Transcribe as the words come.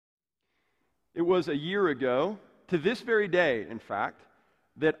It was a year ago, to this very day, in fact,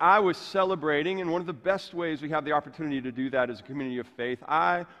 that I was celebrating, in one of the best ways we have the opportunity to do that as a community of faith.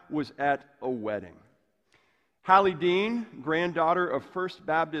 I was at a wedding. Hallie Dean, granddaughter of First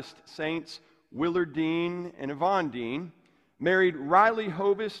Baptist saints Willard Dean and Yvonne Dean, married Riley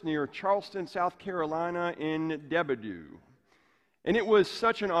Hovis near Charleston, South Carolina in Debadew. And it was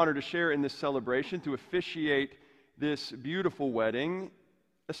such an honor to share in this celebration, to officiate this beautiful wedding,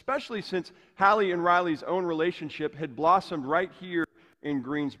 especially since Hallie and Riley's own relationship had blossomed right here in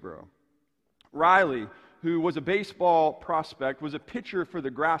Greensboro. Riley, who was a baseball prospect, was a pitcher for the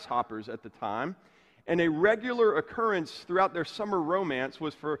Grasshoppers at the time, and a regular occurrence throughout their summer romance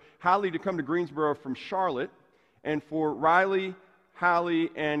was for Hallie to come to Greensboro from Charlotte, and for Riley, Hallie,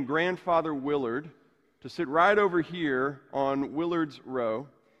 and grandfather Willard to sit right over here on Willard's Row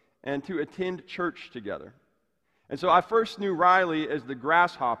and to attend church together. And so I first knew Riley as the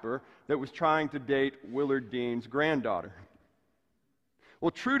grasshopper that was trying to date Willard Dean's granddaughter.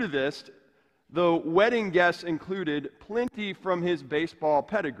 Well, true to this, the wedding guests included plenty from his baseball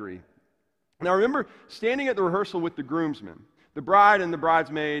pedigree. And I remember standing at the rehearsal with the groomsmen. The bride and the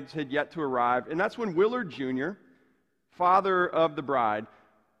bridesmaids had yet to arrive, and that's when Willard Jr., father of the bride,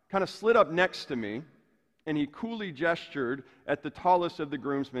 kind of slid up next to me, and he coolly gestured at the tallest of the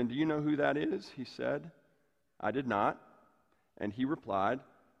groomsmen. "Do you know who that is?" he said. I did not. And he replied,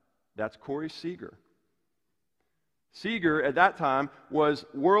 "That's Corey Seager." Seager, at that time, was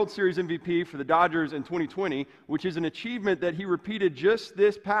World Series MVP for the Dodgers in 2020, which is an achievement that he repeated just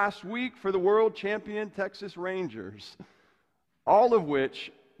this past week for the world champion Texas Rangers. All of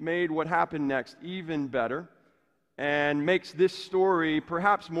which made what happened next even better and makes this story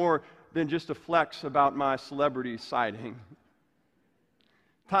perhaps more than just a flex about my celebrity sighting.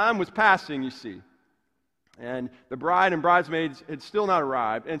 Time was passing, you see, and the bride and bridesmaids had still not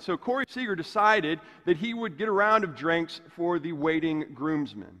arrived. And so Corey Seager decided that he would get a round of drinks for the waiting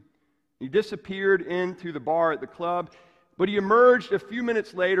groomsmen. He disappeared into the bar at the club, but he emerged a few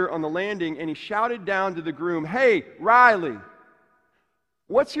minutes later on the landing, and he shouted down to the groom, "Hey, Riley,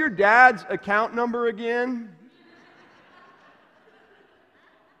 what's your dad's account number again?"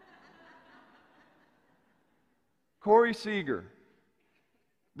 Corey Seager,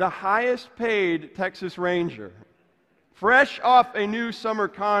 the highest paid Texas Ranger, fresh off a new summer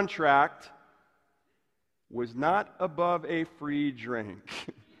contract, was not above a free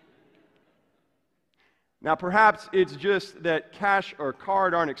drink. Now, perhaps it's just that cash or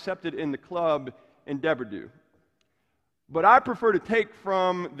card aren't accepted in the club in Debadew. But I prefer to take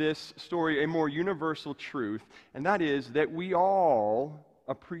from this story a more universal truth, and that is that we all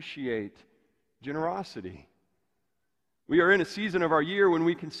appreciate generosity. We are in a season of our year when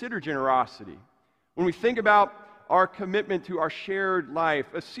we consider generosity, when we think about our commitment to our shared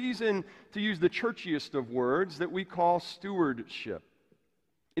life, a season, to use the churchiest of words, that we call stewardship.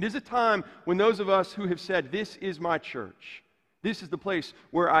 It is a time when those of us who have said, "This is my church, this is the place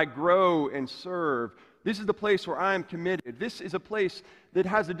where I grow and serve, this is the place where I am committed, this is a place that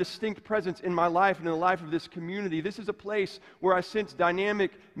has a distinct presence in my life and in the life of this community, this is a place where I sense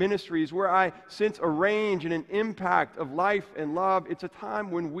dynamic ministries, where I sense a range and an impact of life and love." It's a time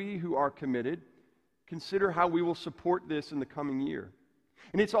when we who are committed consider how we will support this in the coming year.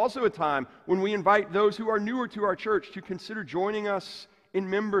 And it's also a time when we invite those who are newer to our church to consider joining us in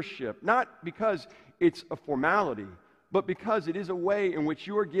membership, not because it's a formality, but because it is a way in which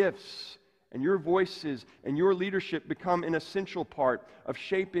your gifts and your voices and your leadership become an essential part of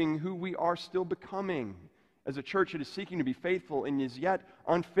shaping who we are still becoming as a church that is seeking to be faithful and is yet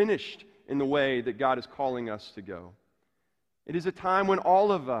unfinished in the way that God is calling us to go. It is a time when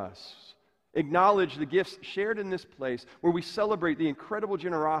all of us acknowledge the gifts shared in this place, where we celebrate the incredible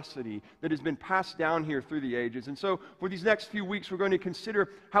generosity that has been passed down here through the ages. And so for these next few weeks, we're going to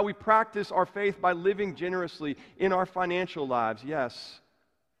consider how we practice our faith by living generously in our financial lives, yes,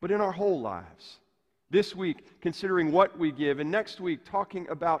 but in our whole lives. This week, considering what we give, and next week, talking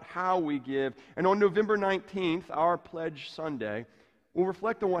about how we give. And on November 19th, our Pledge Sunday, we'll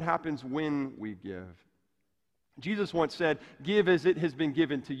reflect on what happens when we give. Jesus once said, "Give as it has been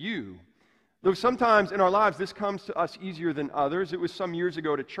given to you." Though sometimes in our lives this comes to us easier than others. It was some years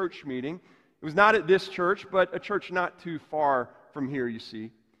ago at a church meeting. It was not at this church, but a church not too far from here, you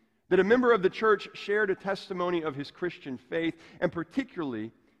see, that a member of the church shared a testimony of his Christian faith, and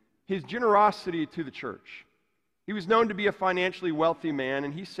particularly his generosity to the church. He was known to be a financially wealthy man,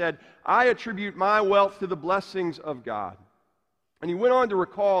 and he said, "I attribute my wealth to the blessings of God." And he went on to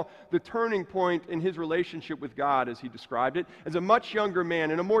recall the turning point in his relationship with God, as he described it. As a much younger man,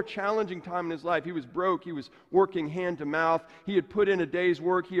 in a more challenging time in his life, he was broke, he was working hand to mouth, he had put in a day's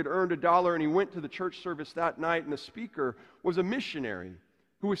work, he had earned $1, and he went to the church service that night, and the speaker was a missionary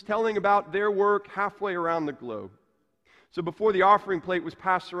who was telling about their work halfway around the globe. So before the offering plate was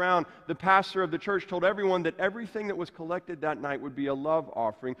passed around, the pastor of the church told everyone that everything that was collected that night would be a love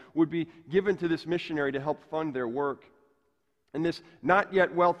offering, would be given to this missionary to help fund their work. And this not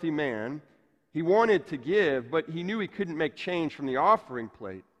yet wealthy man, he wanted to give, but he knew he couldn't make change from the offering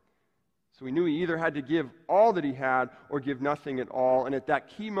plate. So he knew he either had to give all that he had or give nothing at all. And at that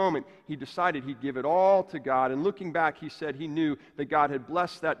key moment, he decided he'd give it all to God. And looking back, he said he knew that God had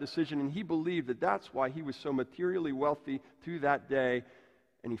blessed that decision, and he believed that that's why he was so materially wealthy to that day.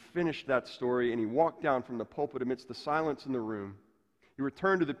 And he finished that story, and he walked down from the pulpit amidst the silence in the room. He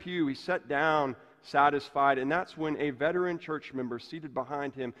returned to the pew, he sat down, satisfied, and that's when a veteran church member seated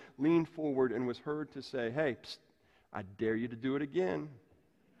behind him leaned forward and was heard to say, "Hey, psst, I dare you to do it again."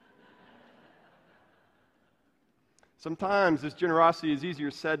 Sometimes this generosity is easier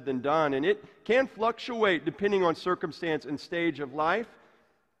said than done, and it can fluctuate depending on circumstance and stage of life.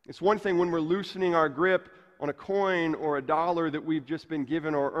 It's one thing when we're loosening our grip on a coin or a dollar that we've just been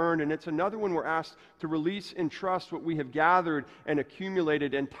given or earned, and it's another when we're asked to release and trust what we have gathered and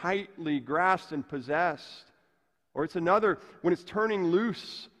accumulated and tightly grasped and possessed. Or it's another when it's turning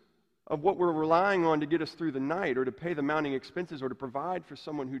loose of what we're relying on to get us through the night, or to pay the mounting expenses, or to provide for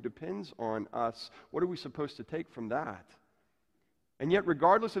someone who depends on us. What are we supposed to take from that? And yet,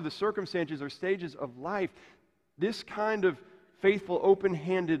 regardless of the circumstances or stages of life, this kind of faithful,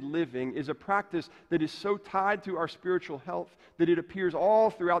 open-handed living is a practice that is so tied to our spiritual health that it appears all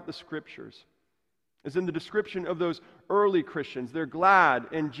throughout the Scriptures. As in the description of those early Christians, their glad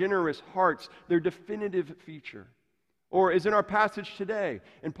and generous hearts, their definitive feature. Or as in our passage today,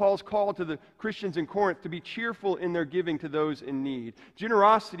 in Paul's call to the Christians in Corinth to be cheerful in their giving to those in need.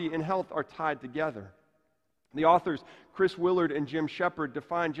 Generosity and health are tied together. The authors Chris Willard and Jim Shepard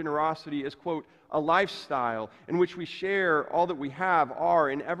define generosity as, quote, a lifestyle in which we share all that we have, are,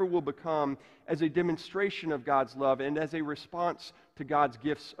 and ever will become as a demonstration of God's love and as a response to God's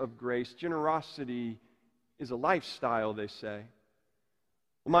gifts of grace. Generosity is a lifestyle, they say.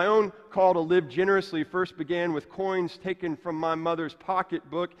 Well, my own call to live generously first began with coins taken from my mother's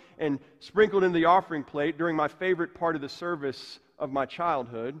pocketbook and sprinkled in the offering plate during my favorite part of the service of my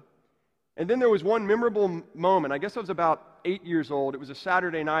childhood. And then there was one memorable moment. I guess I was about 8 years old. It was a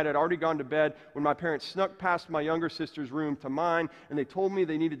Saturday night. I'd already gone to bed when my parents snuck past my younger sister's room to mine, and they told me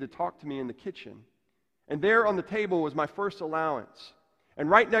they needed to talk to me in the kitchen. And there on the table was my first allowance. And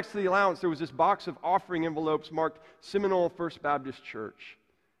right next to the allowance, there was this box of offering envelopes marked Seminole First Baptist Church.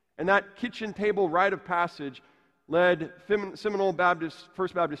 And that kitchen table rite of passage led Seminole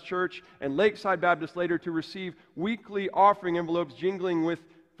First Baptist Church and Lakeside Baptist later to receive weekly offering envelopes jingling with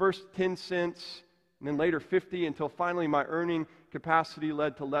first 10 cents and then later 50, until finally my earning capacity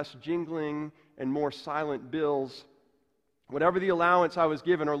led to less jingling and more silent bills. Whatever the allowance I was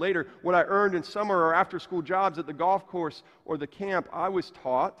given, or later what I earned in summer or after-school jobs at the golf course or the camp, I was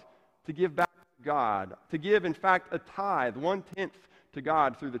taught to give back to God, to give, in fact, a tithe, 1/10 to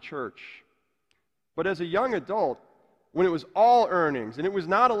God through the church. But as a young adult, when it was all earnings and it was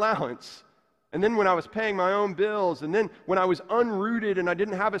not allowance, and then when I was paying my own bills, and then when I was unrooted and I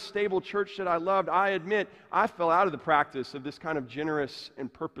didn't have a stable church that I loved, I admit I fell out of the practice of this kind of generous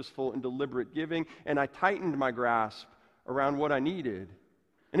and purposeful and deliberate giving, and I tightened my grasp around what I needed.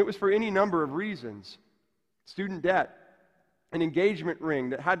 And it was for any number of reasons. Student debt, an engagement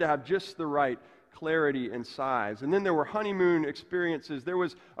ring that had to have just the right clarity and size. And then there were honeymoon experiences. There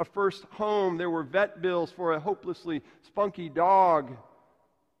was a first home. There were vet bills for a hopelessly spunky dog.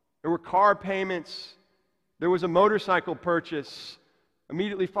 There were car payments. There was a motorcycle purchase,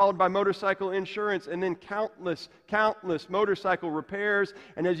 immediately followed by motorcycle insurance, and then countless motorcycle repairs.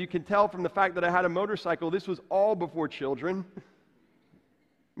 And as you can tell from the fact that I had a motorcycle, this was all before children,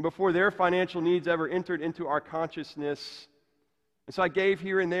 before their financial needs ever entered into our consciousness. And so I gave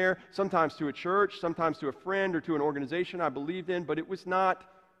here and there, sometimes to a church, sometimes to a friend or to an organization I believed in, but it was not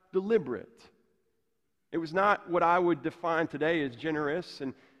deliberate. It was not what I would define today as generous,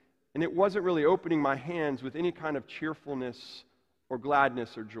 and it wasn't really opening my hands with any kind of cheerfulness or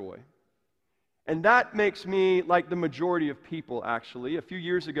gladness or joy. And that makes me like the majority of people, actually. A few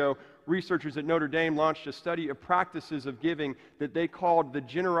years ago, researchers at Notre Dame launched a study of practices of giving that they called the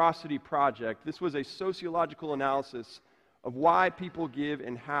Generosity Project. This was a sociological analysis of why people give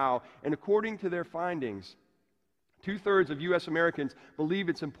and how. And according to their findings, 2/3 of U.S. Americans believe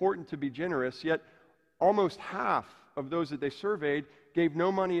it's important to be generous, yet almost half of those that they surveyed gave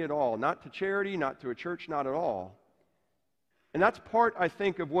no money at all, not to charity, not to a church, not at all. And that's part, I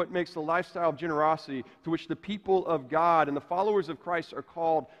think, of what makes the lifestyle of generosity to which the people of God and the followers of Christ are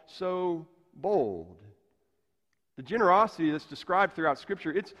called so bold. The generosity that's described throughout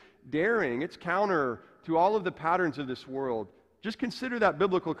Scripture, it's daring, it's counter to all of the patterns of this world. Just consider that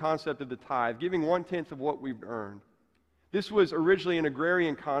biblical concept of the tithe, giving 1/10 of what we've earned. This was originally an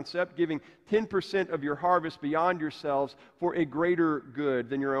agrarian concept, giving 10% of your harvest beyond yourselves for a greater good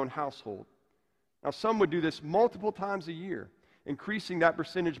than your own household. Now, some would do this multiple times a year, increasing that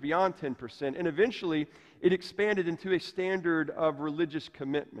percentage beyond 10%, and eventually it expanded into a standard of religious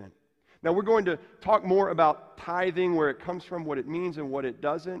commitment. Now, we're going to talk more about tithing, where it comes from, what it means, and what it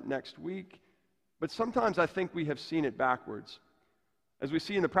doesn't next week, but sometimes I think we have seen it backwards. As we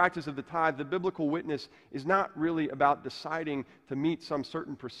see in the practice of the tithe, the biblical witness is not really about deciding to meet some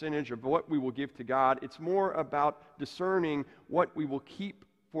certain percentage of what we will give to God. It's more about discerning what we will keep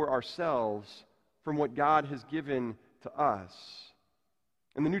for ourselves from what God has given to us.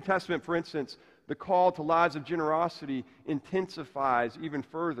 In the New Testament, for instance, the call to lives of generosity intensifies even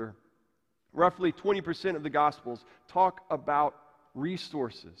further. Roughly 20% of the Gospels talk about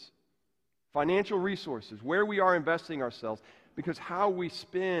resources, financial resources, where we are investing ourselves, because how we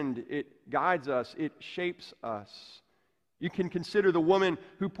spend, it guides us, it shapes us. You can consider the woman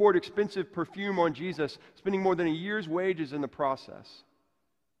who poured expensive perfume on Jesus, spending more than a year's wages in the process.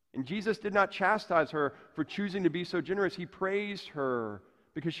 And Jesus did not chastise her for choosing to be so generous. He praised her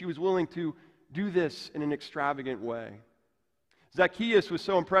because she was willing to do this in an extravagant way. Zacchaeus was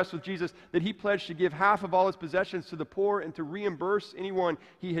so impressed with Jesus that he pledged to give half of all his possessions to the poor and to reimburse anyone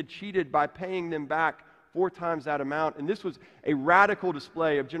he had cheated by paying them back 4 times that amount. And this was a radical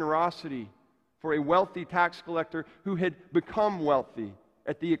display of generosity for a wealthy tax collector who had become wealthy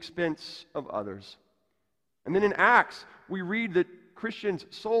at the expense of others. And then in Acts, we read that Christians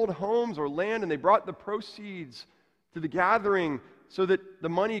sold homes or land and they brought the proceeds to the gathering so that the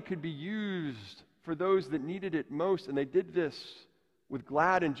money could be used for those that needed it most. And they did this with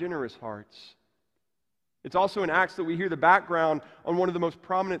glad and generous hearts. It's also in Acts that we hear the background on one of the most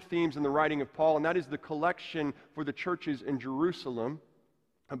prominent themes in the writing of Paul, and that is the collection for the churches in Jerusalem,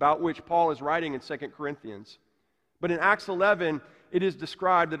 about which Paul is writing in 2 Corinthians. But in Acts 11, it is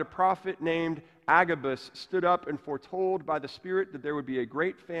described that a prophet named Agabus stood up and foretold by the Spirit that there would be a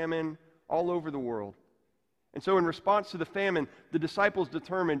great famine all over the world. And so in response to the famine, the disciples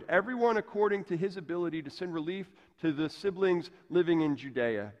determined, everyone according to his ability, to send relief to the siblings living in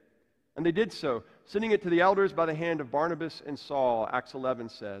Judea. And they did so, sending it to the elders by the hand of Barnabas and Saul, Acts 11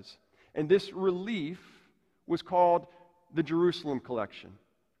 says. And this relief was called the Jerusalem collection.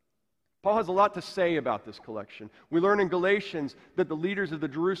 Paul has a lot to say about this collection. We learn in Galatians that the leaders of the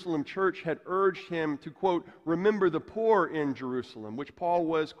Jerusalem church had urged him to, quote, remember the poor in Jerusalem, which Paul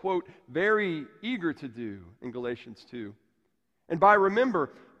was, quote, very eager to do in Galatians 2. And by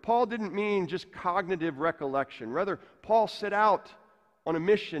remember, Paul didn't mean just cognitive recollection. Rather, Paul set out on a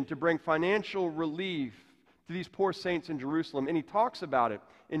mission to bring financial relief to these poor saints in Jerusalem, and he talks about it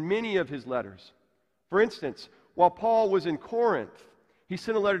in many of his letters. For instance, while Paul was in Corinth, he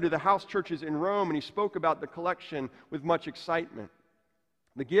sent a letter to the house churches in Rome, and he spoke about the collection with much excitement.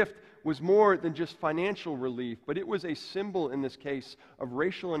 The gift was more than just financial relief, but it was a symbol in this case of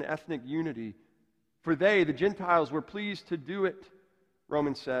racial and ethnic unity. For they, the Gentiles, were pleased to do it,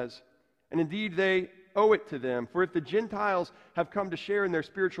 Romans says, and indeed they owe it to them. For if the Gentiles have come to share in their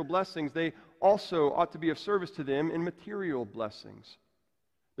spiritual blessings, they also ought to be of service to them in material blessings.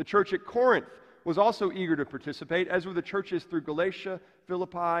 The church at Corinth was also eager to participate, as were the churches through Galatia,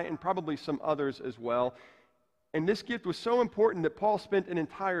 Philippi, and probably some others as well. And this gift was so important that Paul spent an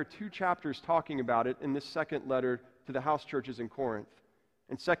entire 2 chapters talking about it in this second letter to the house churches in Corinth,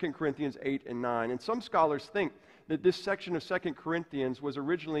 in 2 Corinthians 8 and 9. And some scholars think that this section of 2 Corinthians was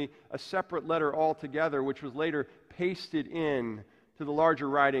originally a separate letter altogether, which was later pasted in to the larger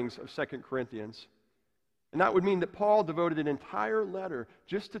writings of 2 Corinthians. And that would mean that Paul devoted an entire letter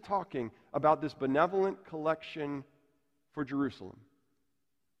just to talking about this benevolent collection for Jerusalem.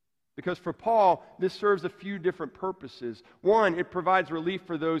 Because for Paul, this serves a few different purposes. One, it provides relief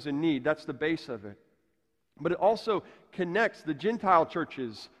for those in need. That's the base of it. But it also connects the Gentile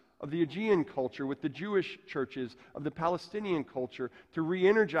churches of the Aegean culture with the Jewish churches of the Palestinian culture to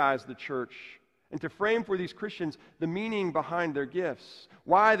re-energize the church and to frame for these Christians the meaning behind their gifts,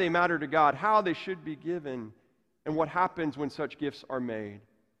 why they matter to God, how they should be given, and what happens when such gifts are made.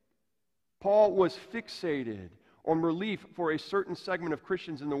 Paul was fixated on relief for a certain segment of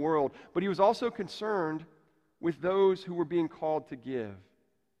Christians in the world, but he was also concerned with those who were being called to give.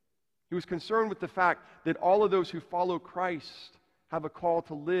 He was concerned with the fact that all of those who follow Christ have a call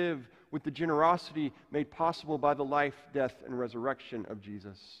to live with the generosity made possible by the life, death, and resurrection of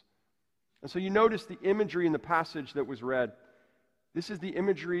Jesus. And so you notice the imagery in the passage that was read. This is the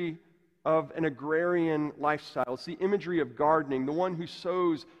imagery of an agrarian lifestyle. It's the imagery of gardening. The one who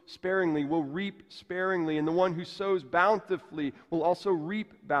sows sparingly will reap sparingly, and the one who sows bountifully will also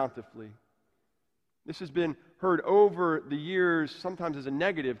reap bountifully. This has been heard over the years, sometimes as a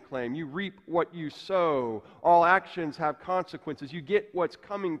negative claim. You reap what you sow. All actions have consequences. You get what's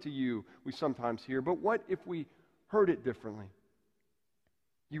coming to you, we sometimes hear. But what if we heard it differently?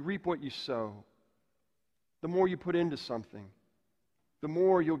 You reap what you sow. The more you put into something, the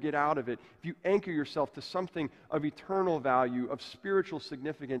more you'll get out of it. If you anchor yourself to something of eternal value, of spiritual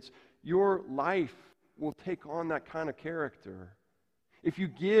significance, your life will take on that kind of character. If you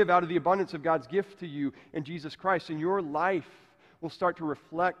give out of the abundance of God's gift to you in Jesus Christ, and your life will start to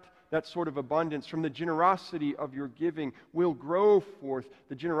reflect that sort of abundance. From the generosity of your giving will grow forth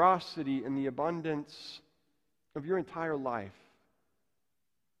the generosity and the abundance of your entire life.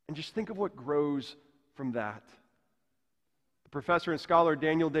 And just think of what grows from that. The professor and scholar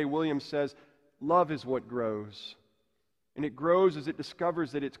Daniel Day Williams says, love is what grows. And it grows as it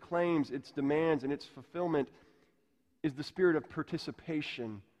discovers that its claims, its demands, and its fulfillment is the spirit of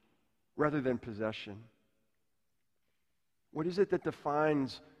participation rather than possession. What is it that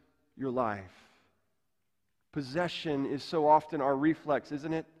defines your life? Possession is so often our reflex,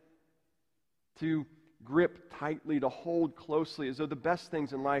 isn't it? To grip tightly, to hold closely, as though the best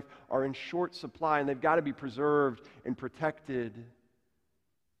things in life are in short supply and they've got to be preserved and protected,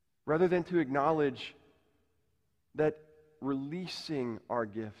 rather than to acknowledge that releasing our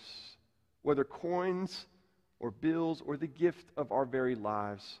gifts, whether coins or bills or the gift of our very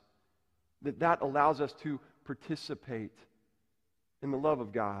lives, that allows us to participate in the love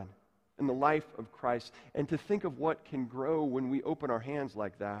of God, in the life of Christ, and to think of what can grow when we open our hands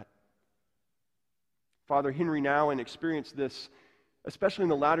like that. Father Henry Nouwen experienced this, especially in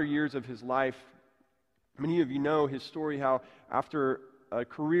the latter years of his life. Many of you know his story, how after a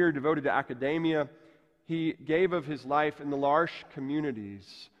career devoted to academia, he gave of his life in the L'Arche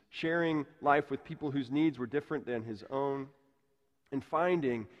communities, sharing life with people whose needs were different than his own, and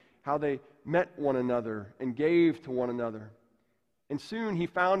finding how they met one another and gave to one another. And soon he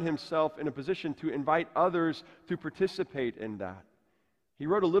found himself in a position to invite others to participate in that. He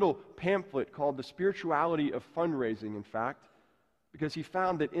wrote a little pamphlet called The Spirituality of Fundraising, in fact, because he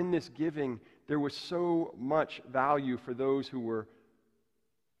found that in this giving there was so much value for those who were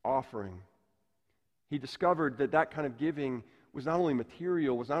offering. He discovered that that kind of giving was not only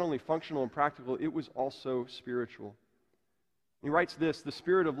material, was not only functional and practical, it was also spiritual. He writes this: the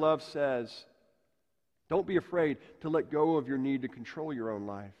Spirit of love says, don't be afraid to let go of your need to control your own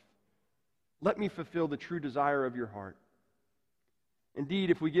life. Let me fulfill the true desire of your heart. Indeed,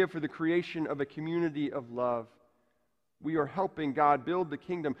 if we give for the creation of a community of love, we are helping God build the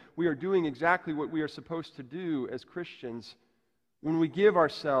kingdom. We are doing exactly what we are supposed to do as Christians when we give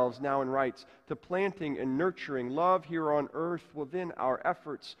ourselves now in rights to planting and nurturing love here on earth. Well, then our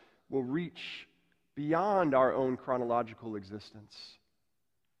efforts will reach beyond our own chronological existence.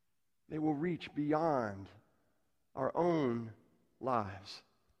 They will reach beyond our own lives.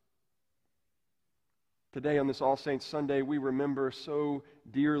 Today, on this All Saints Sunday, we remember so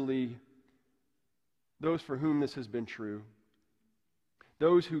dearly those for whom this has been true.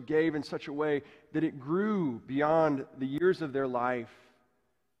 Those who gave in such a way that it grew beyond the years of their life,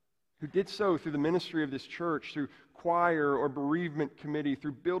 who did so through the ministry of this church, through choir or bereavement committee,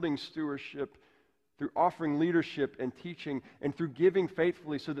 through building stewardship, through offering leadership and teaching, and through giving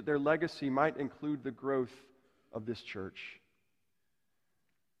faithfully so that their legacy might include the growth of this church.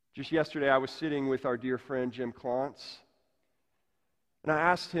 Just yesterday, I was sitting with our dear friend Jim Clontz, and I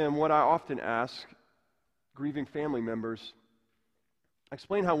asked him what I often ask grieving family members. I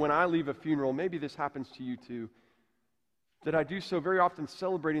explain how when I leave a funeral, maybe this happens to you too, that I do so very often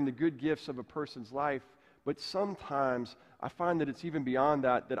celebrating the good gifts of a person's life, but sometimes I find that it's even beyond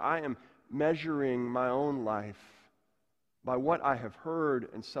that, that I am measuring my own life by what I have heard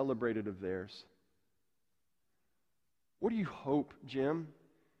and celebrated of theirs. What do you hope, Jim,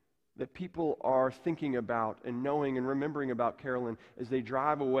 that people are thinking about and knowing and remembering about Carolyn as they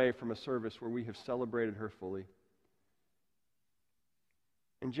drive away from a service where we have celebrated her fully?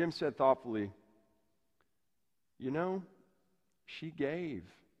 And Jim said thoughtfully, you know, she gave.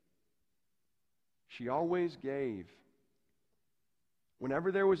 She always gave.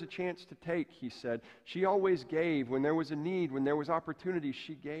 Whenever there was a chance to take, he said, she always gave. When there was a need, when there was opportunity,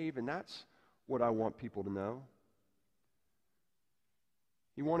 she gave. And that's what I want people to know.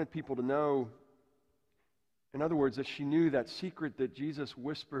 He wanted people to know, in other words, that she knew that secret that Jesus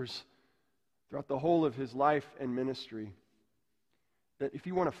whispers throughout the whole of his life and ministry. That if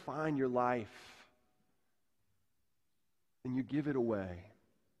you want to find your life, then you give it away.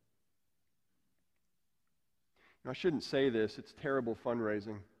 Now, I shouldn't say this, it's terrible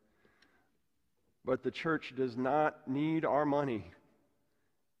fundraising. But the church does not need our money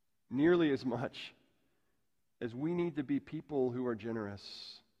nearly as much as we need to be people who are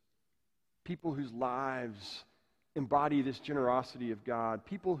generous, people whose lives embody this generosity of God,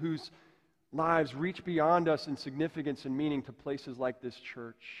 people whose lives reach beyond us in significance and meaning to places like this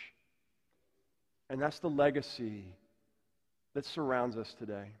church. And that's the legacy that surrounds us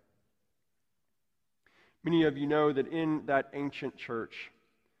today. Many of you know that in that ancient church,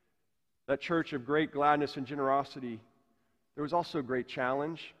 that church of great gladness and generosity, there was also great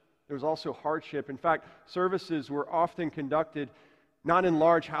challenge. There was also hardship. In fact, services were often conducted not in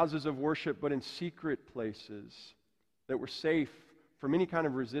large houses of worship, but in secret places that were safe from any kind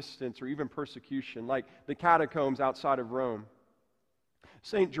of resistance or even persecution, like the catacombs outside of Rome.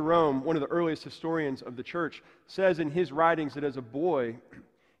 St. Jerome, one of the earliest historians of the church, says in his writings that as a boy,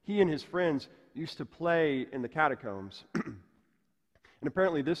 he and his friends used to play in the catacombs. And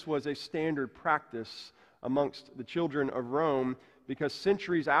apparently this was a standard practice amongst the children of Rome, because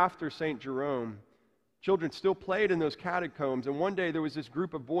centuries after St. Jerome, children still played in those catacombs. And one day there was this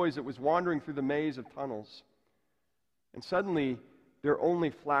group of boys that was wandering through the maze of tunnels. And suddenly their only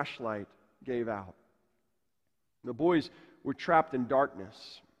flashlight gave out. The boys were trapped in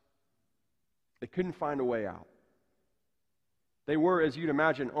darkness. They couldn't find a way out. They were, as you'd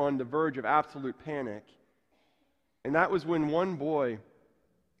imagine, on the verge of absolute panic. And that was when one boy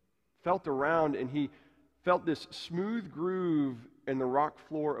felt around and he felt this smooth groove in the rock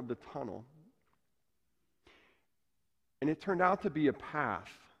floor of the tunnel. And it turned out to be a path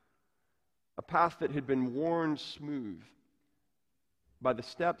that had been worn smooth by the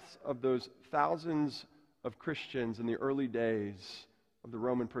steps of those thousands of Christians in the early days of the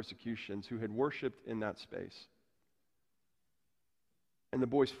Roman persecutions who had worshiped in that space. And the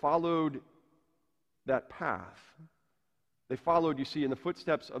boys followed that path. They followed, you see, in the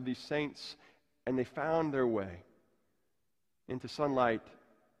footsteps of these saints, and they found their way into sunlight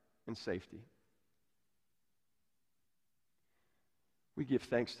and safety. We give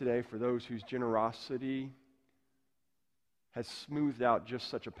thanks today for those whose generosity has smoothed out just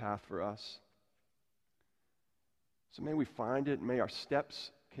such a path for us. So may we find it, may our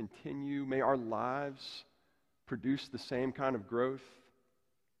steps continue, may our lives produce the same kind of growth.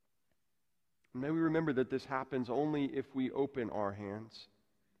 And may we remember that this happens only if we open our hands.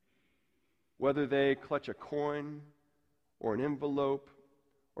 Whether they clutch a coin or an envelope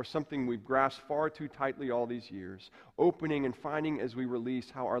or something we've grasped far too tightly all these years, opening and finding as we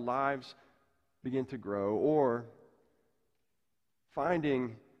release how our lives begin to grow, or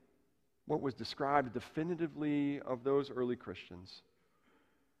finding what was described definitively of those early Christians.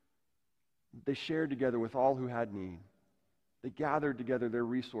 They shared together with all who had need. They gathered together their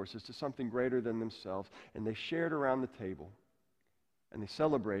resources to something greater than themselves, and they shared around the table, and they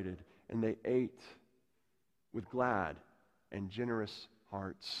celebrated, and they ate with glad and generous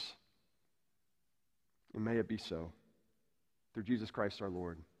hearts. And may it be so. Through Jesus Christ our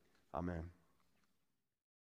Lord. Amen.